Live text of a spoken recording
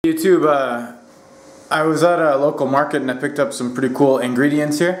YouTube, I was at a local market and I picked up some pretty cool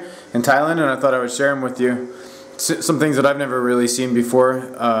ingredients here in Thailand, and I thought I would share them with you. Some things that I've never really seen before,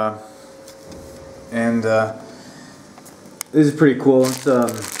 and this is pretty cool.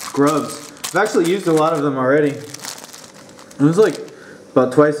 It's grubs. I've actually used a lot of them already. It was like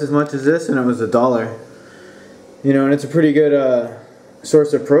about twice as much as this, and it was $1. You know, and it's a pretty good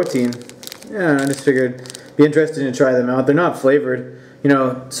source of protein. Yeah, I just figured it'd be interesting to try them out. They're not flavored. You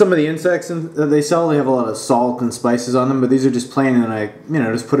know, some of the insects that they sell, they have a lot of salt and spices on them, but these are just plain, and I,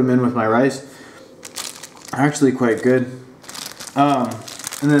 just put them in with my rice. They're actually quite good. And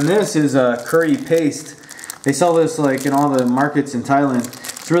then this is curry paste. They sell this like in all the markets in Thailand.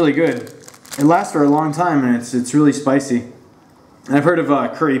 It's really good. It lasts for a long time, and it's really spicy. And I've heard of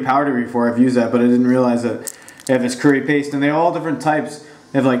curry powder before. I've used that, but I didn't realize that they have this curry paste, and they have all different types.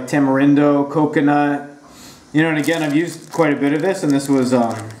 They have like tamarindo, coconut. You know, and again, I've used quite a bit of this, and this was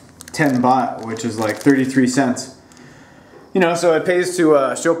 10 baht, which is like 33 cents. You know, so it pays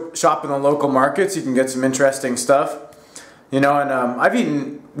to shop in the local markets. You can get some interesting stuff. You know, and I've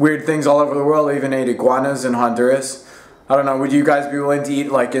eaten weird things all over the world. I even ate iguanas in Honduras. I don't know, would you guys be willing to eat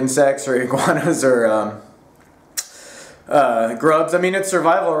like insects or iguanas or grubs? I mean, it's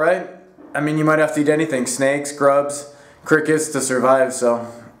survival, right? I mean, you might have to eat anything. Snakes, grubs, crickets to survive, so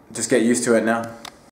just get used to it now.